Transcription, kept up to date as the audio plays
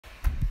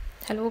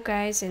Hello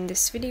guys, in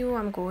this video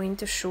I'm going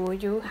to show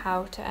you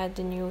how to add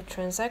a new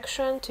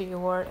transaction to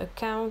your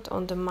account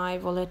on the My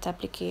Wallet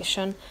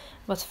application.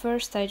 But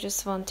first I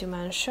just want to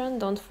mention,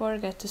 don't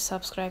forget to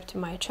subscribe to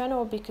my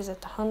channel, because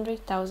at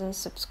 100,000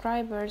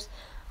 subscribers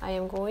I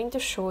am going to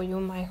show you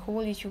my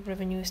whole YouTube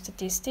revenue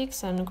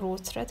statistics and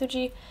growth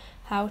strategy,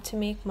 how to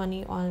make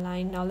money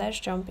online. Now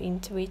let's jump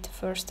into it.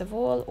 First of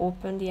all,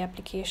 open the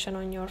application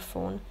on your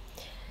phone.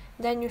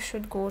 Then you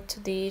should go to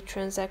the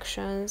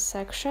transactions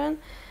section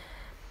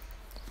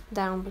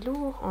down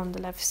below on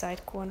the left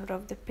side corner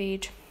of the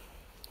page.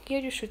 Here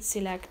you should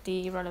select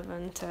the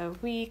relevant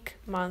week,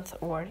 month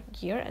or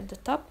year at the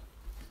top,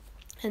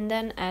 and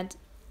then add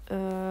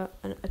a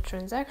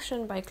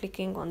transaction by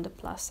clicking on the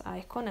plus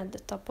icon at the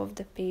top of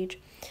the page.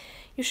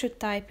 You should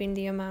type in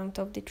the amount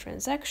of the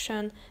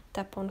transaction,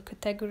 tap on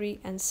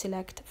category and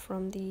select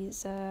from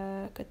these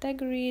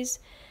categories,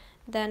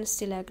 then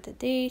select the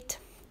date,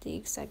 the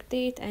exact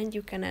date, and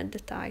you can add the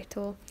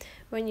title.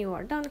 When you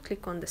are done,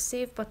 click on the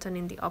save button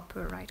in the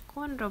upper right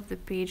corner of the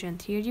page,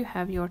 and here you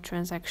have your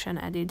transaction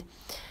added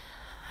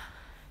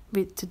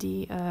to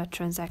the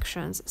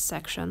transactions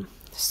section.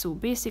 So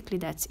basically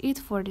that's it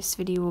for this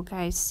video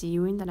guys. See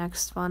you in the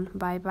next one.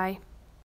 Bye bye.